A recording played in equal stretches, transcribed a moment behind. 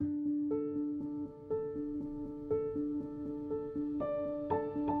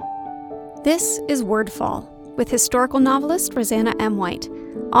This is Wordfall, with historical novelist Rosanna M. White,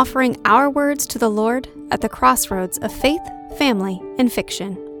 offering our words to the Lord at the crossroads of faith, family, and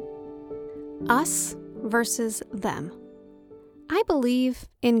fiction. Us versus them. I believe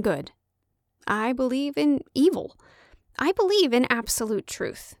in good. I believe in evil. I believe in absolute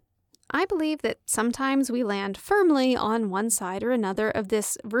truth. I believe that sometimes we land firmly on one side or another of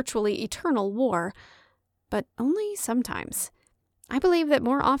this virtually eternal war, but only sometimes. I believe that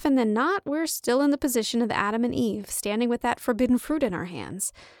more often than not, we're still in the position of Adam and Eve, standing with that forbidden fruit in our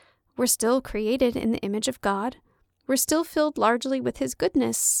hands. We're still created in the image of God. We're still filled largely with His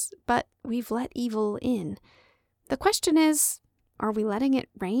goodness, but we've let evil in. The question is, are we letting it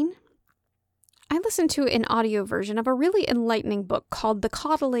reign? I listened to an audio version of a really enlightening book called The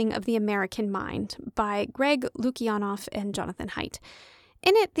Coddling of the American Mind by Greg Lukianoff and Jonathan Haidt.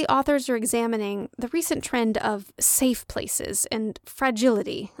 In it, the authors are examining the recent trend of safe places and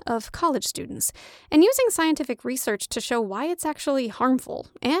fragility of college students, and using scientific research to show why it's actually harmful,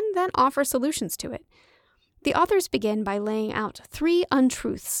 and then offer solutions to it. The authors begin by laying out 3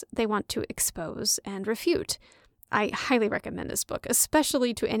 untruths they want to expose and refute. I highly recommend this book,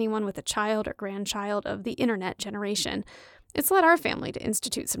 especially to anyone with a child or grandchild of the internet generation. It's led our family to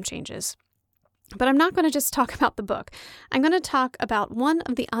institute some changes. But I'm not going to just talk about the book. I'm going to talk about one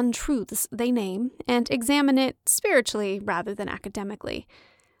of the untruths they name and examine it spiritually rather than academically.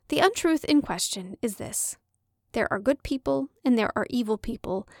 The untruth in question is this: there are good people and there are evil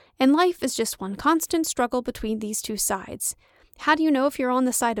people, and life is just one constant struggle between these two sides. How do you know if you're on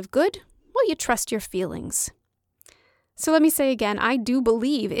the side of good? Well, you trust your feelings. So let me say again, I do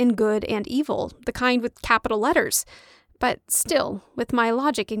believe in good and evil, the kind with capital letters. But still, with my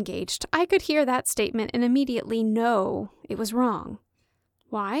logic engaged, I could hear that statement and immediately know it was wrong.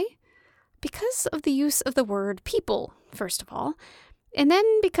 Why? Because of the use of the word people, first of all. And then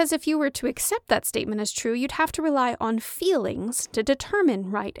because if you were to accept that statement as true, you'd have to rely on feelings to determine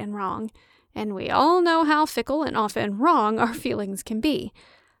right and wrong. And we all know how fickle and often wrong our feelings can be.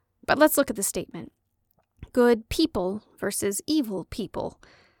 But let's look at the statement. Good people versus evil people.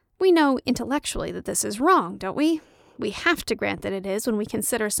 We know intellectually that this is wrong, don't we? We have to grant that it is when we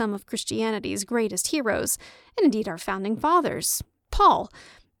consider some of Christianity's greatest heroes, and indeed our founding fathers. Paul.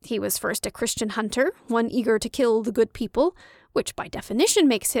 He was first a Christian hunter, one eager to kill the good people, which by definition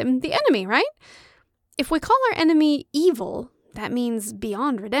makes him the enemy, right? If we call our enemy evil, that means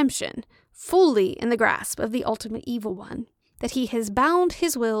beyond redemption, fully in the grasp of the ultimate evil one, that he has bound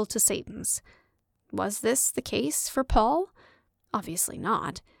his will to Satan's. Was this the case for Paul? Obviously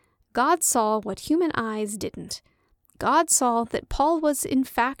not. God saw what human eyes didn't. God saw that Paul was in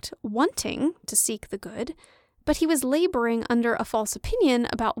fact wanting to seek the good, but he was laboring under a false opinion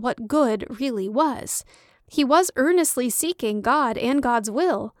about what good really was. He was earnestly seeking God and God's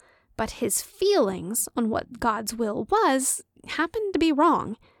will, but his feelings on what God's will was happened to be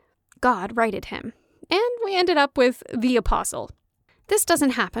wrong. God righted him, and we ended up with the apostle. This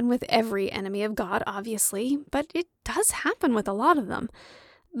doesn't happen with every enemy of God, obviously, but it does happen with a lot of them.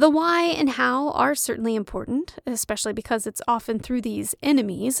 The why and how are certainly important, especially because it's often through these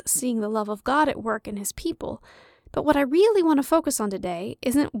enemies seeing the love of God at work in His people. But what I really want to focus on today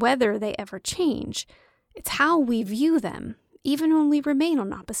isn't whether they ever change. It's how we view them, even when we remain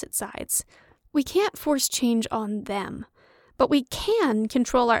on opposite sides. We can't force change on them, but we can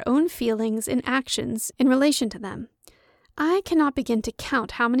control our own feelings and actions in relation to them. I cannot begin to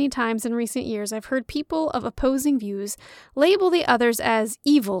count how many times in recent years I've heard people of opposing views label the others as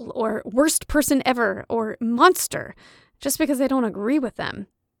evil or worst person ever or monster just because they don't agree with them.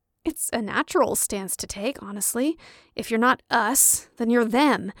 It's a natural stance to take, honestly. If you're not us, then you're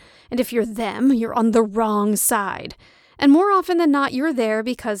them. And if you're them, you're on the wrong side. And more often than not, you're there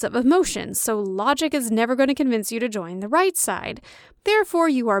because of emotion, so logic is never going to convince you to join the right side. Therefore,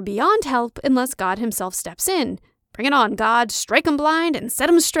 you are beyond help unless God Himself steps in. Bring it on, God. Strike 'em blind and set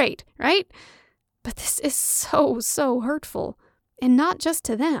 'em straight, right? But this is so hurtful. And not just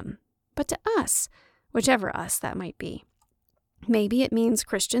to them, but to us, whichever us that might be. Maybe it means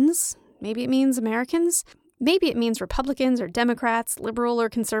Christians. Maybe it means Americans. Maybe it means Republicans or Democrats, liberal or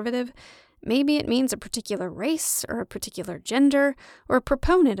conservative. Maybe it means a particular race or a particular gender or a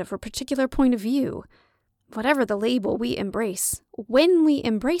proponent of a particular point of view. Whatever the label we embrace, when we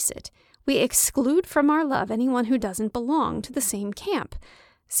embrace it, we exclude from our love anyone who doesn't belong to the same camp.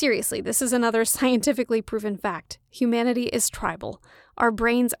 Seriously, this is another scientifically proven fact. Humanity is tribal. Our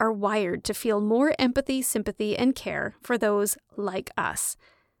brains are wired to feel more empathy, sympathy, and care for those like us.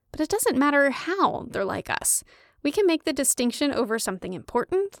 But it doesn't matter how they're like us. We can make the distinction over something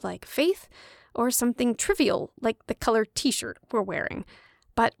important, like faith, or something trivial, like the color t-shirt we're wearing.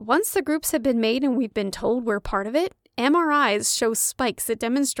 But once the groups have been made and we've been told we're part of it, MRIs show spikes that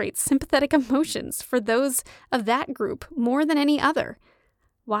demonstrate sympathetic emotions for those of that group more than any other.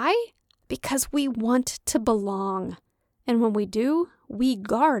 Why? Because we want to belong. And when we do, we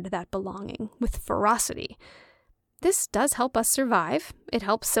guard that belonging with ferocity. This does help us survive. It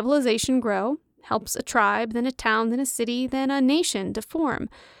helps civilization grow, helps a tribe, then a town, then a city, then a nation to form.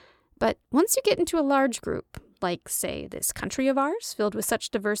 But once you get into a large group, like, say, this country of ours, filled with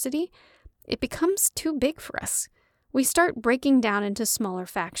such diversity, it becomes too big for us. We start breaking down into smaller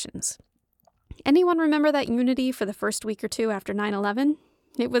factions. Anyone remember that unity for the first week or two after 9/11?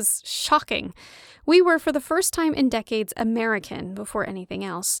 It was shocking. We were, for the first time in decades, American before anything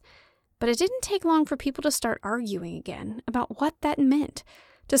else. But it didn't take long for people to start arguing again about what that meant,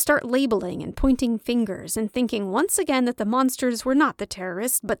 to start labeling and pointing fingers and thinking once again that the monsters were not the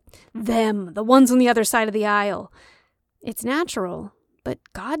terrorists, but them, the ones on the other side of the aisle. It's natural, but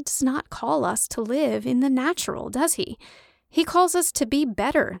God does not call us to live in the natural, does he? He calls us to be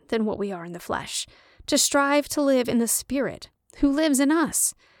better than what we are in the flesh, to strive to live in the Spirit, who lives in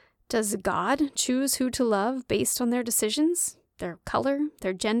us. Does God choose who to love based on their decisions, their color,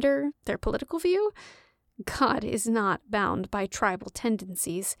 their gender, their political view? God is not bound by tribal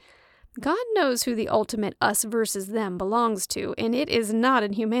tendencies. God knows who the ultimate us versus them belongs to, and it is not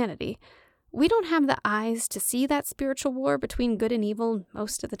in humanity. We don't have the eyes to see that spiritual war between good and evil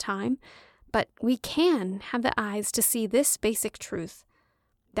most of the time, but we can have the eyes to see this basic truth.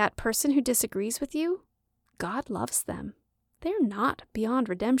 That person who disagrees with you, God loves them. They're not beyond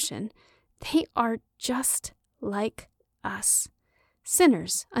redemption. They are just like us,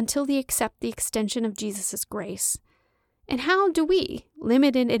 sinners until they accept the extension of Jesus' grace. And how do we,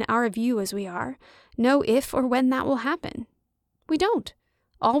 limited in our view as we are, know if or when that will happen? We don't.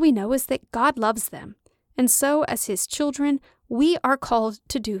 All we know is that God loves them, and so as his children, we are called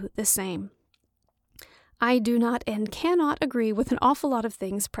to do the same. I do not and cannot agree with an awful lot of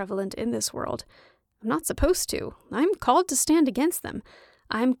things prevalent in this world. I'm not supposed to. I'm called to stand against them.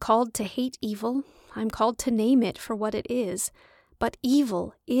 I'm called to hate evil. I'm called to name it for what it is. But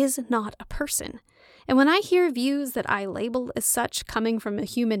evil is not a person. And when I hear views that I label as such coming from a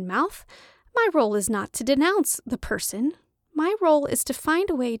human mouth, my role is not to denounce the person. My role is to find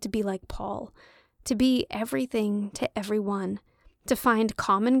a way to be like Paul, to be everything to everyone, to find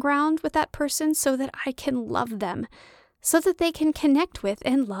common ground with that person so that I can love them, so that they can connect with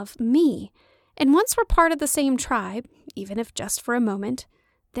and love me. And once we're part of the same tribe, even if just for a moment,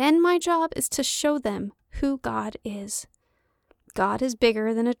 then my job is to show them who God is. God is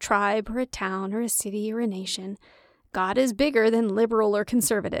bigger than a tribe or a town or a city or a nation. God is bigger than liberal or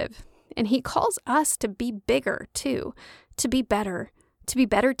conservative. And he calls us to be bigger too, to be better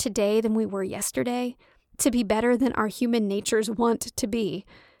today than we were yesterday, to be better than our human natures want to be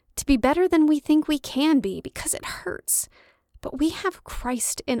better than we think we can be, because it hurts. But we have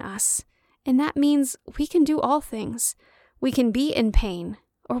Christ in us. And that means we can do all things. We can be in pain,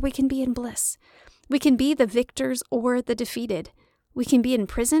 or we can be in bliss. We can be the victors or the defeated. We can be in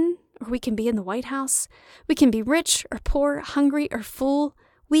prison, or we can be in the White House. We can be rich or poor, hungry or full.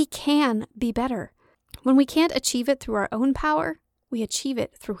 We can be better. When we can't achieve it through our own power, we achieve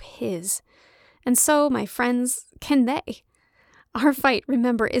it through his. And so, my friends, can they? Our fight,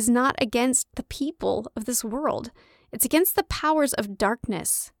 remember, is not against the people of this world. It's against the powers of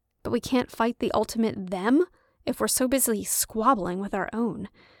darkness. But we can't fight the ultimate them if we're so busy squabbling with our own.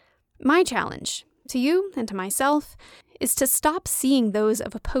 My challenge to you and to myself is to stop seeing those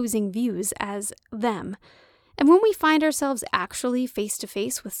of opposing views as them. And when we find ourselves actually face to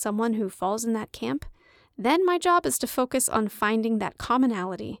face with someone who falls in that camp, then my job is to focus on finding that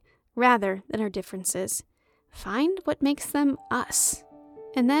commonality rather than our differences. Find what makes them us,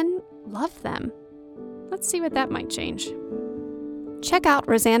 and then love them. Let's see what that might change. Check out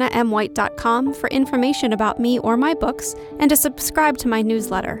RosannaMWhite.com for information about me or my books, and to subscribe to my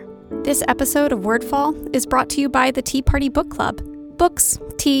newsletter. This episode of Wordfall is brought to you by the Tea Party Book Club. Books,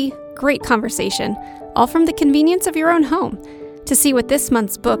 tea, great conversation, all from the convenience of your own home. To see what this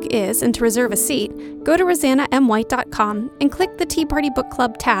month's book is and to reserve a seat, go to RosannaMWhite.com and click the Tea Party Book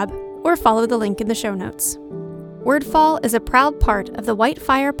Club tab, or follow the link in the show notes. Wordfall is a proud part of the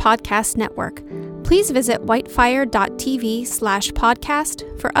Whitefire Podcast Network. Please visit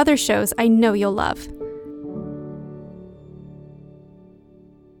whitefire.tv/podcast for other shows I know you'll love.